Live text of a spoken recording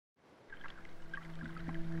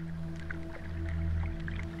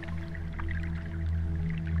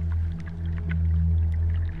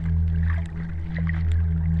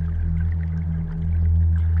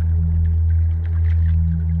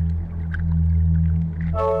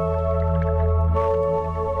Life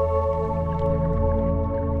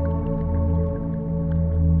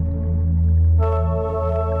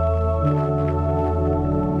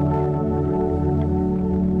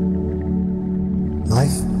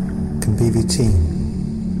can be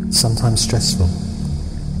routine, sometimes stressful.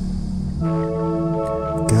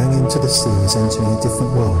 Going into the sea is entering a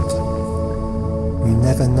different world. You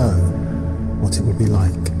never know what it will be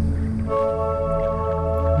like.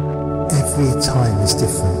 Every time is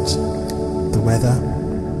different. The weather,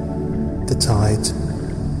 the tide,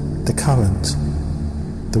 the current,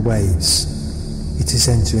 the waves. It is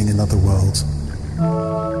entering another world.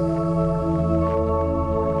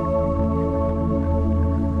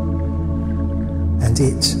 And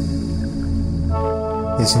it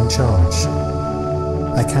is in charge.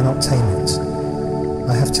 I cannot tame it.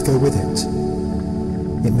 I have to go with it.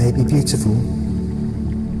 It may be beautiful,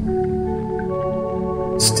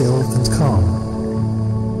 still and calm.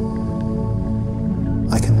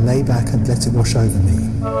 I can lay back and let it wash over me.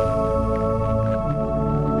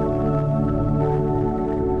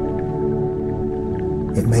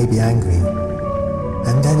 It may be angry,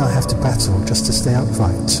 and then I have to battle just to stay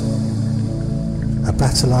upright. A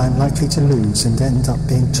battle I am likely to lose and end up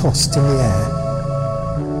being tossed in the air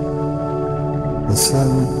or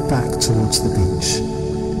thrown back towards the beach.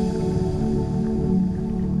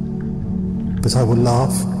 But I will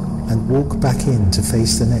laugh and walk back in to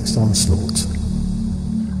face the next onslaught.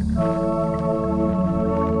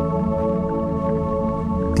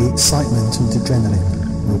 The excitement and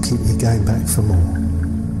adrenaline will keep me going back for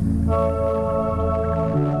more.